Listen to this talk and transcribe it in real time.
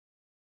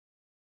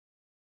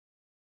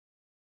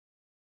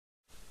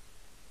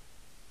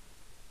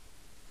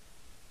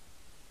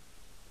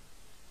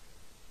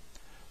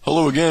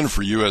Hello again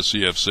for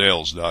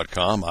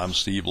USCFsales.com. I'm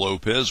Steve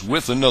Lopez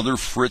with another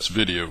Fritz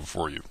video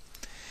for you.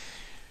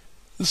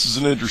 This is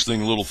an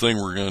interesting little thing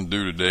we're going to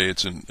do today.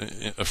 It's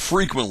a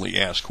frequently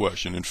asked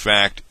question. In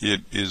fact,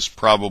 it is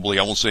probably,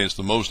 I won't say it's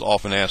the most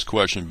often asked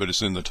question, but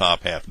it's in the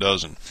top half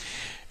dozen.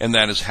 And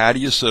that is, how do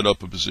you set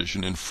up a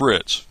position in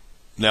Fritz?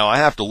 Now, I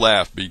have to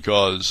laugh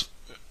because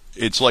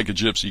it's like a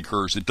gypsy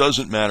curse. It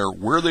doesn't matter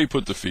where they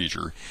put the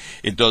feature.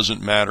 It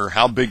doesn't matter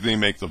how big they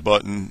make the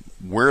button,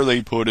 where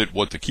they put it,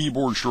 what the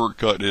keyboard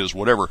shortcut is,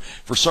 whatever.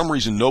 For some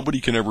reason, nobody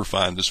can ever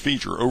find this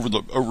feature. Over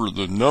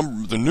the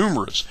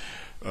numerous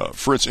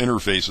Fritz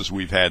interfaces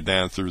we've had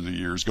down through the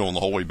years, going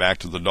the whole way back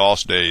to the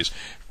DOS days,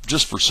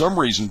 just for some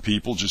reason,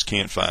 people just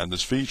can't find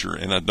this feature,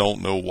 and I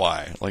don't know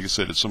why. Like I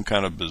said, it's some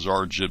kind of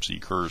bizarre gypsy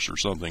curse or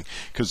something,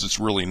 because it's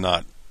really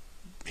not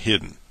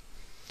hidden.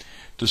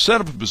 To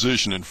set up a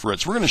position in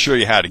Fritz, we're going to show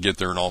you how to get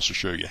there and also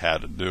show you how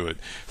to do it.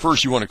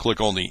 First, you want to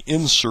click on the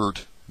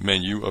Insert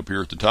menu up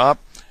here at the top.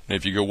 And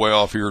if you go way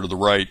off here to the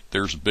right,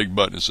 there's a big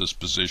button that says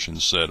Position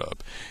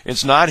Setup.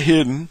 It's not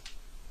hidden.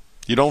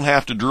 You don't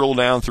have to drill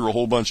down through a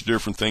whole bunch of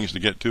different things to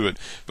get to it.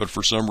 But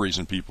for some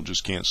reason, people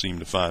just can't seem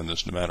to find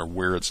this no matter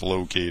where it's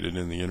located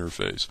in the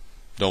interface.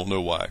 Don't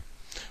know why.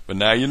 But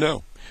now you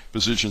know.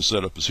 Position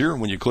Setup is here,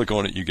 and when you click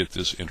on it, you get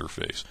this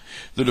interface.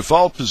 The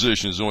default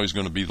position is always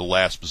going to be the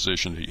last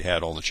position that you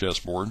had on the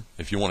chessboard.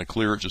 If you want to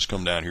clear it, just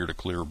come down here to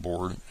Clear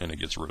Board, and it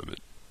gets rid of it.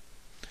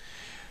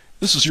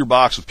 This is your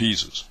box of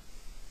pieces.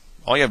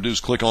 All you have to do is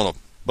click on a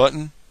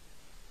button,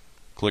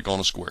 click on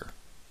a square.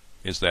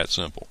 It's that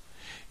simple.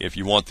 If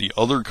you want the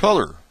other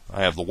color,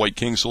 I have the white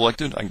king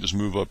selected. I can just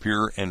move up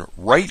here and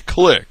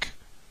right-click.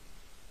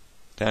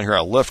 Down here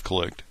I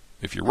left-clicked.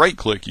 If you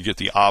right-click, you get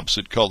the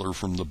opposite color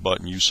from the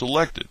button you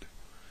selected.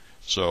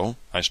 So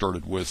I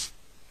started with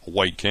a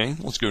white king.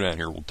 Let's go down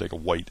here. We'll take a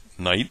white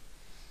knight.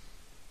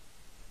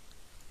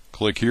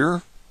 Click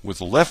here. With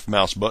the left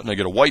mouse button, I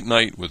get a white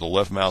knight. With the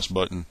left mouse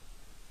button,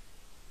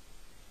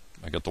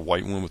 I got the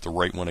white one. With the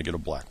right one, I get a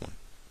black one.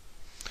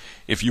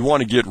 If you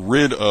want to get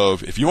rid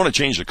of, if you want to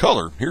change the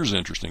color, here's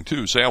interesting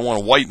too. Say I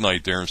want a white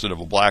knight there instead of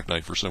a black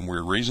knight for some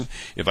weird reason.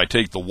 If I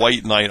take the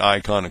white knight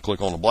icon and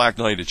click on the black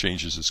knight, it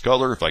changes its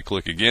color. If I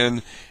click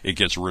again, it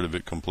gets rid of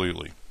it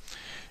completely.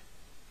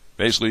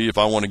 Basically, if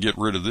I want to get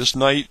rid of this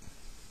knight,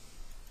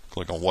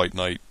 click on white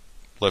knight,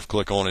 left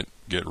click on it,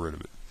 get rid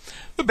of it.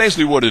 But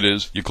basically what it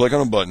is, you click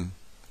on a button,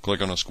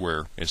 click on a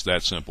square. It's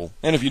that simple.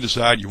 And if you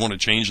decide you want to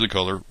change the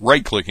color,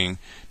 right clicking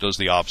does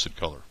the opposite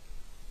color.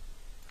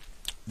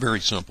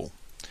 Very simple.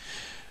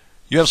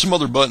 You have some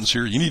other buttons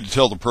here. You need to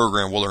tell the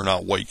program whether or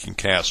not white can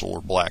castle or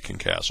black can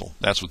castle.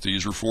 That's what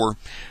these are for.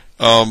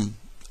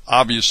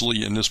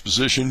 Obviously, in this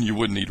position, you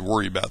wouldn't need to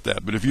worry about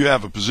that. But if you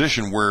have a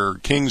position where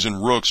kings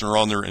and rooks are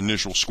on their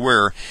initial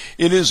square,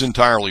 it is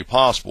entirely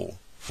possible.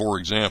 For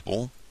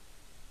example,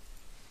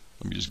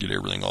 let me just get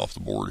everything off the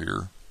board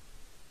here.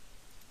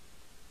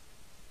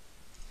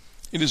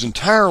 It is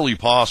entirely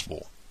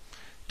possible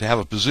to have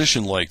a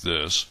position like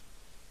this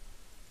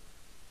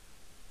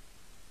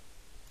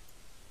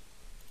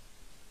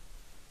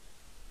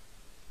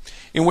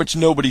in which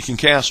nobody can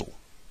castle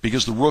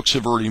because the rooks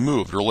have already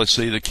moved, or let's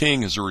say the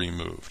king has already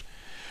moved,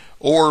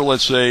 or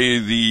let's say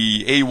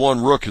the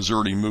A1 rook has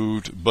already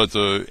moved but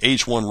the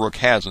H1 rook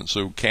hasn't,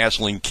 so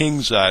castling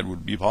king side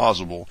would be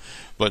possible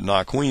but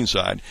not queen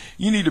side.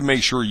 You need to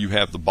make sure you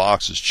have the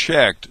boxes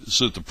checked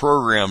so that the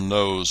program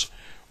knows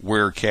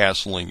where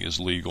castling is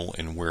legal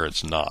and where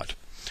it's not.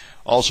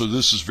 Also,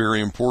 this is very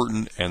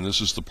important, and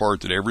this is the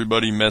part that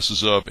everybody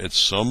messes up at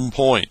some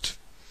point,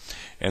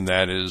 and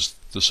that is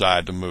the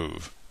side to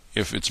move.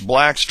 If it's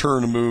black's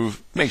turn to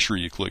move, make sure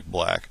you click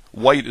black.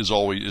 White is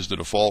the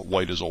default.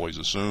 White is always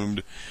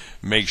assumed.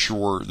 Make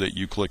sure that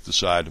you click the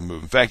side to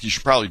move. In fact, you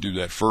should probably do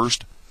that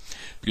first,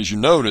 because you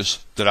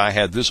notice that I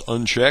had this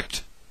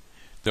unchecked,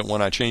 that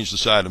when I changed the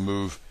side to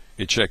move,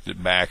 it checked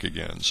it back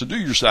again. So do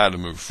your side to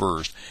move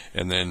first,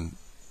 and then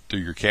do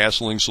your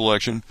castling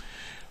selection.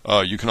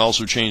 You can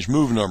also change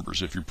move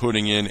numbers if you're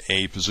putting in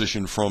a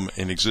position from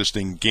an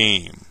existing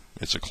game.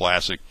 It's a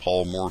classic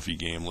Paul Morphy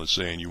game, let's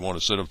say, and you want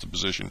to set up the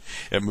position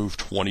at move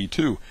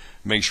 22.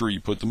 Make sure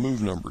you put the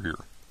move number here.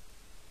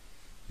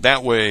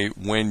 That way,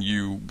 when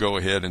you go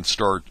ahead and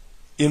start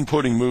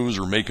inputting moves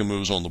or making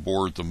moves on the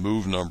board, the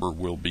move number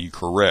will be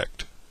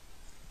correct.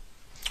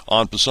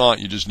 En passant,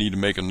 you just need to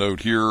make a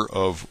note here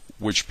of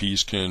which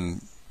piece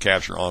can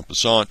capture en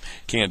passant.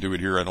 Can't do it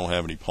here. I don't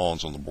have any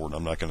pawns on the board.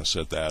 I'm not going to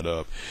set that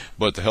up.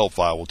 But the help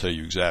file will tell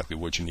you exactly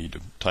what you need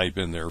to type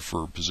in there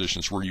for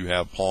positions where you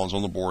have pawns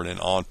on the board and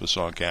en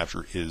passant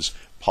capture is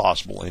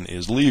possible and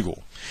is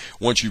legal.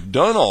 Once you've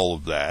done all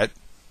of that,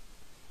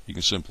 you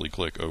can simply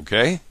click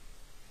OK,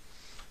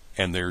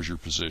 and there's your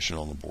position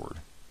on the board.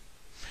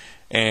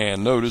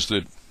 And notice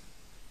that,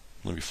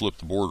 let me flip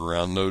the board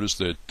around, notice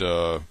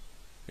that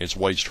it's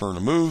white's turn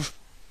to move.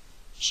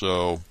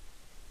 So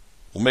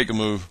we'll make a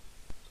move.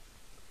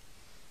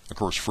 Of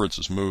course, Fritz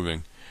is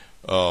moving.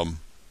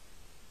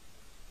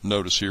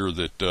 Notice here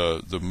that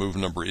the move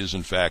number is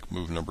in fact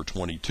move number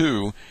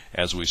 22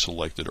 as we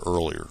selected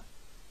earlier.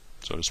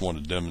 So I just want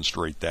to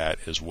demonstrate that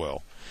as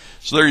well.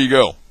 So there you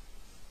go.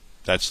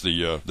 That's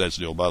the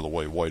deal. By the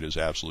way, white is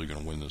absolutely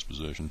going to win this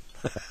position.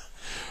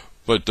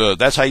 But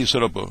that's how you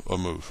set up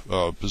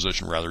a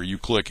position rather. You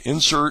click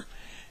Insert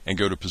and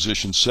go to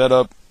Position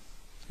Setup.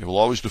 It will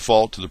always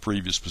default to the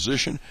previous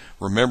position.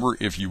 Remember,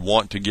 if you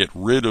want to get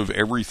rid of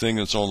everything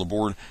that's on the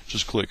board,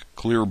 just click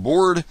Clear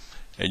Board,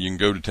 and you can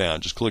go to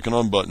town. Just clicking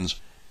on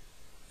buttons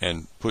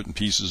and putting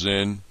pieces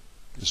in,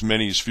 as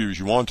many as few as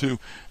you want to.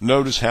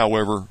 Notice,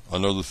 however,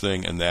 another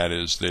thing, and that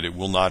is that it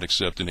will not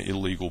accept an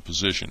illegal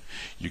position.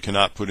 You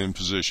cannot put in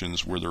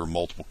positions where there are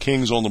multiple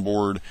kings on the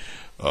board,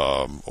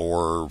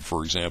 or,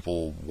 for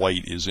example,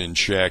 white is in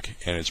check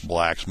and it's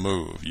black's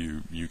move.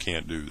 You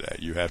can't do that.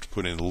 You have to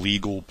put in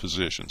legal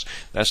positions.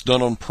 That's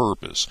done on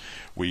purpose.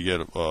 We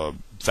get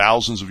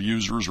thousands of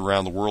users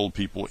around the world,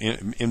 people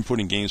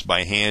inputting games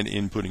by hand,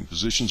 inputting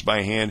positions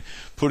by hand,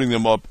 putting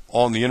them up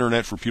on the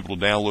internet for people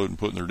to download and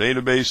put in their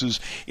databases.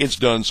 It's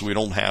done so we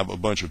don't have a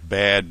bunch of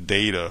bad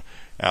data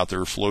out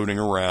there floating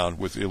around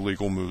with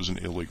illegal moves and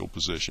illegal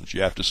positions.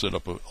 You have to set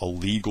up a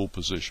legal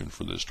position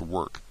for this to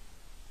work.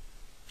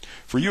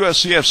 For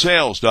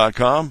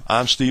USCFsales.com,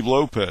 I'm Steve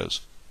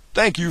Lopez.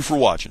 Thank you for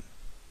watching.